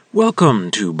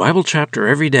Welcome to Bible Chapter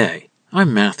Every Day.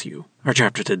 I'm Matthew. Our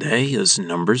chapter today is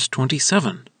Numbers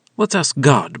 27. Let's ask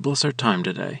God to bless our time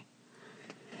today.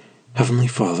 Heavenly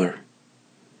Father,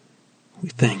 we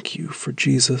thank you for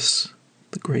Jesus,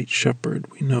 the great shepherd.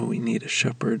 We know we need a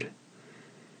shepherd.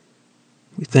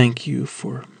 We thank you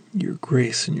for your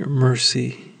grace and your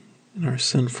mercy in our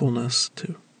sinfulness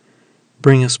to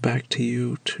bring us back to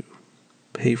you, to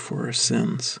pay for our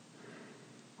sins.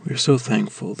 We are so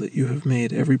thankful that you have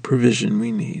made every provision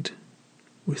we need.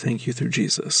 We thank you through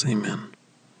Jesus. Amen.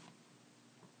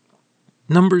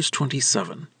 Numbers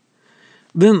 27.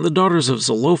 Then the daughters of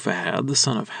Zelophehad, the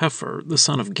son of Hepher, the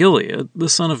son of Gilead, the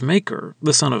son of Machir,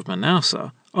 the son of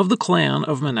Manasseh, of the clan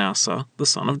of Manasseh, the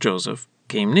son of Joseph,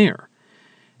 came near.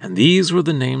 And these were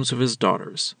the names of his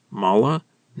daughters, Mahlah,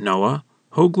 Noah,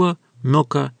 Hoglah,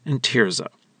 Milcah, and Tirzah.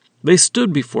 They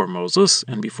stood before Moses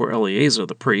and before Eleazar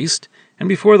the priest, and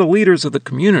before the leaders of the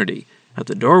community at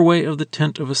the doorway of the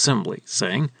tent of assembly,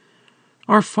 saying,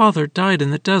 Our father died in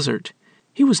the desert.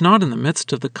 He was not in the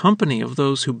midst of the company of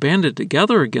those who banded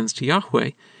together against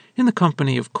Yahweh, in the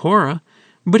company of Korah,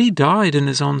 but he died in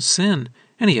his own sin,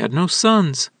 and he had no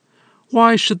sons.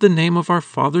 Why should the name of our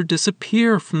father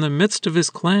disappear from the midst of his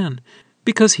clan,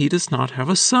 because he does not have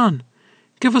a son?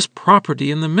 Give us property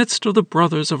in the midst of the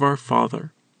brothers of our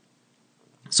father.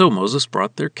 So Moses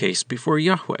brought their case before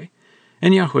Yahweh.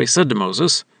 And Yahweh said to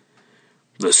Moses,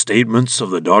 The statements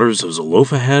of the daughters of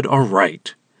Zelophehad are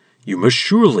right. You must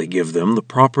surely give them the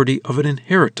property of an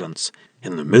inheritance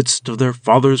in the midst of their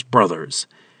father's brothers,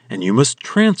 and you must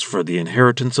transfer the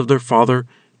inheritance of their father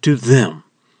to them.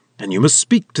 And you must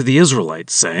speak to the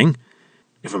Israelites, saying,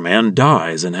 If a man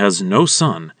dies and has no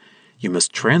son, you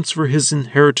must transfer his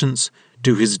inheritance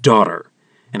to his daughter.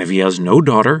 And if he has no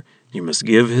daughter, you must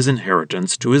give his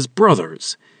inheritance to his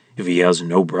brothers. If he has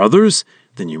no brothers,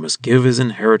 then you must give his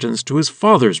inheritance to his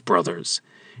father's brothers.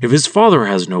 If his father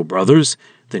has no brothers,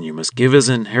 then you must give his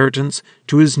inheritance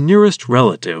to his nearest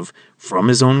relative from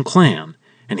his own clan,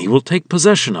 and he will take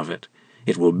possession of it.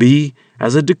 It will be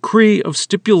as a decree of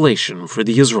stipulation for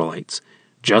the Israelites,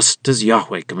 just as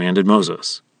Yahweh commanded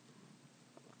Moses.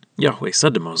 Yahweh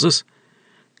said to Moses,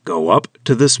 Go up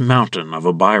to this mountain of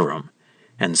Abiram,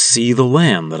 and see the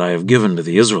land that I have given to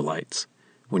the Israelites.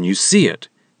 When you see it,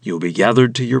 you will be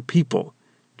gathered to your people,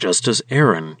 just as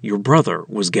Aaron, your brother,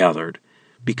 was gathered,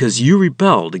 because you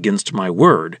rebelled against my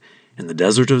word in the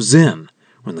desert of Zin,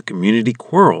 when the community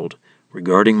quarreled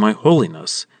regarding my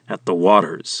holiness at the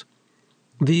waters.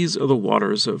 These are the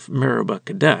waters of Meribah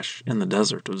Kadesh in the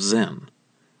desert of Zin.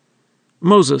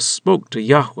 Moses spoke to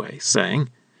Yahweh, saying,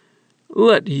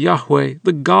 Let Yahweh,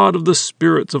 the God of the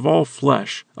spirits of all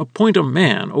flesh, appoint a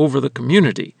man over the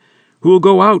community, who will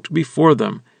go out before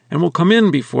them, and will come in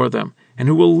before them, and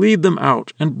who will lead them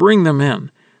out and bring them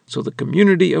in, so the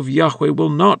community of Yahweh will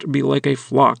not be like a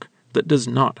flock that does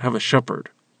not have a shepherd.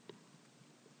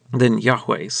 Then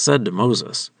Yahweh said to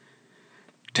Moses,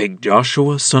 Take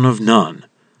Joshua son of Nun,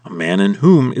 a man in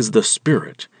whom is the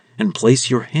Spirit, and place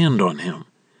your hand on him.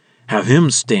 Have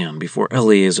him stand before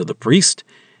Eleazar the priest,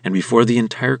 and before the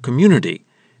entire community,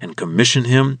 and commission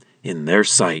him in their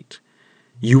sight.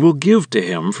 You will give to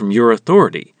him from your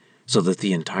authority, so that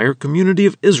the entire community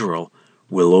of Israel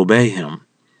will obey him.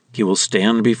 He will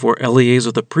stand before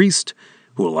Eleazar the priest,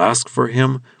 who will ask for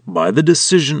him by the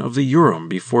decision of the Urim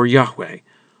before Yahweh.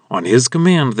 On his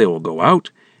command they will go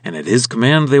out, and at his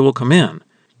command they will come in,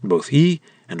 both he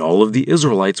and all of the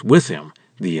Israelites with him,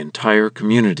 the entire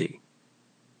community.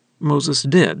 Moses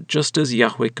did just as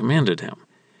Yahweh commanded him,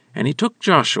 and he took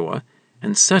Joshua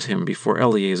and set him before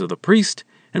Eleazar the priest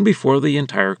and before the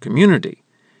entire community,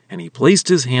 and he placed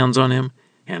his hands on him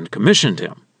and commissioned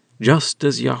him, just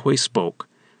as Yahweh spoke,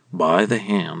 by the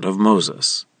hand of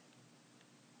Moses.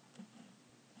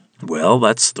 Well,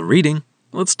 that's the reading.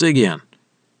 Let's dig in.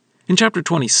 In chapter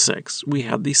 26, we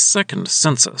had the second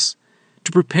census,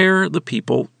 to prepare the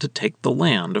people to take the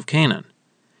land of Canaan.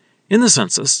 In the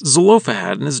census,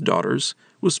 Zelophehad and his daughters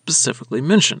was specifically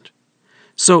mentioned.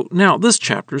 So now this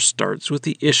chapter starts with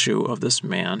the issue of this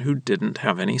man who didn't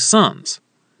have any sons.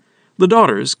 The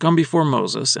daughters come before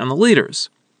Moses and the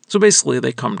leaders. So basically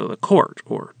they come to the court,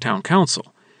 or town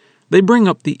council. They bring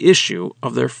up the issue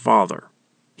of their father.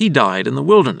 He died in the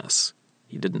wilderness.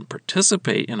 He didn't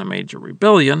participate in a major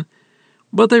rebellion,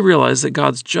 but they realized that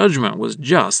God's judgment was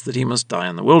just that he must die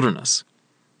in the wilderness.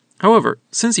 However,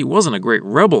 since he wasn't a great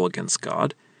rebel against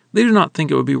God, they do not think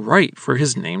it would be right for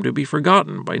his name to be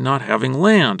forgotten by not having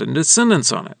land and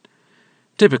descendants on it.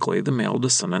 Typically, the male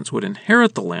descendants would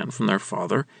inherit the land from their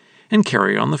father and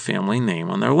carry on the family name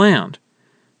on their land.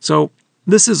 So,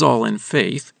 this is all in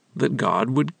faith that God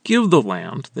would give the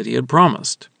land that he had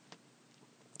promised.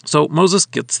 So Moses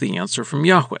gets the answer from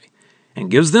Yahweh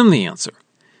and gives them the answer.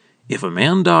 If a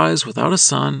man dies without a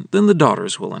son, then the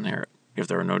daughters will inherit. If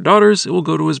there are no daughters, it will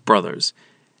go to his brothers.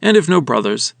 And if no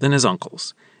brothers, then his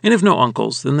uncles. And if no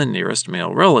uncles, then the nearest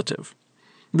male relative.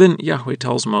 Then Yahweh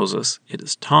tells Moses it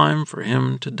is time for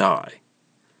him to die.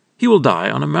 He will die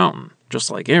on a mountain,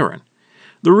 just like Aaron.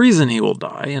 The reason he will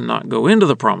die and not go into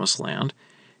the promised land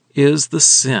is the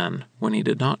sin when he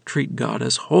did not treat God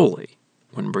as holy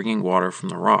when bringing water from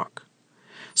the rock.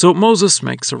 So Moses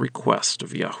makes a request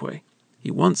of Yahweh.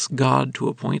 He wants God to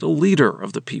appoint a leader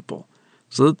of the people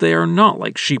so that they are not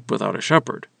like sheep without a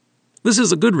shepherd. This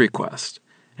is a good request,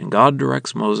 and God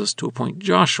directs Moses to appoint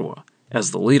Joshua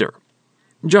as the leader.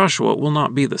 Joshua will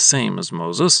not be the same as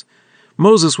Moses.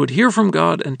 Moses would hear from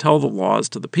God and tell the laws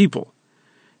to the people.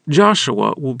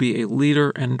 Joshua will be a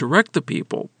leader and direct the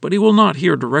people, but he will not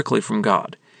hear directly from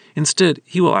God. Instead,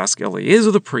 he will ask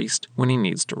Eleazar the priest when he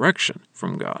needs direction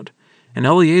from God, and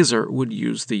Eleazar would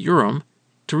use the Urim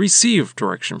to receive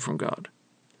direction from God.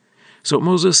 So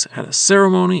Moses had a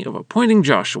ceremony of appointing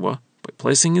Joshua by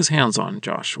placing his hands on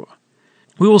Joshua.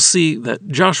 We will see that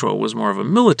Joshua was more of a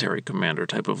military commander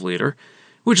type of leader,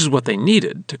 which is what they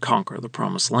needed to conquer the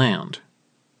Promised Land.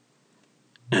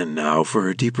 And now for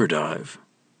a deeper dive.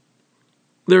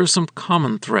 There are some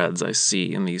common threads I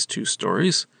see in these two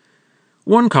stories.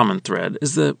 One common thread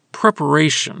is the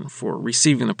preparation for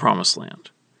receiving the Promised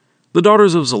Land. The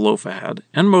daughters of Zelophehad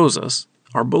and Moses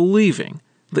are believing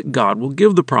that God will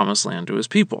give the Promised Land to his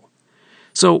people.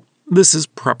 So this is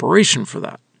preparation for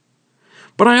that.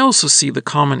 But I also see the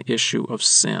common issue of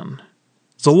sin.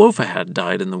 Zelophehad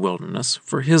died in the wilderness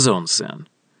for his own sin.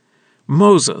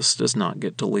 Moses does not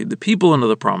get to lead the people into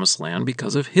the Promised Land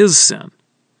because of his sin.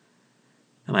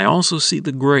 And I also see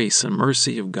the grace and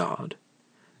mercy of God.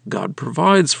 God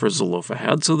provides for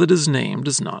Zelophehad so that his name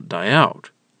does not die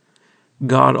out.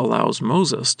 God allows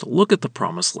Moses to look at the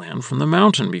Promised Land from the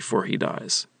mountain before he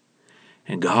dies.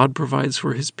 And God provides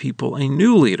for his people a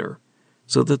new leader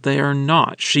so that they are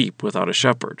not sheep without a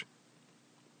shepherd.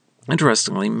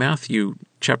 Interestingly, Matthew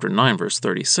chapter 9, verse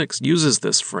 36 uses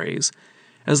this phrase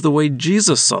as the way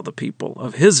Jesus saw the people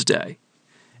of his day.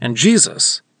 And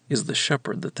Jesus is the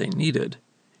shepherd that they needed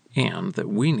and that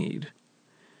we need.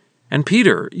 And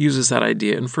Peter uses that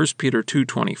idea in 1 Peter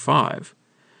 2:25.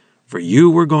 For you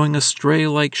were going astray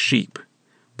like sheep,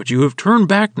 but you have turned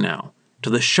back now to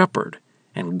the shepherd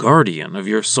and guardian of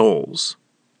your souls.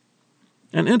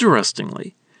 And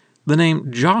interestingly, the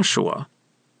name Joshua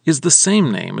is the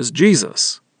same name as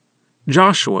Jesus.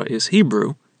 Joshua is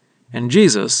Hebrew, and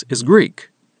Jesus is Greek.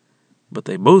 But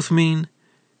they both mean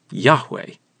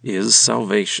Yahweh is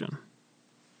salvation.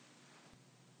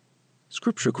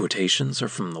 Scripture quotations are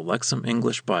from the Lexham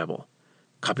English Bible.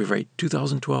 Copyright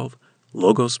 2012,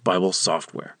 Logos Bible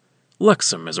Software.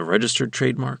 Lexham is a registered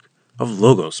trademark of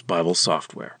Logos Bible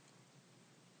Software.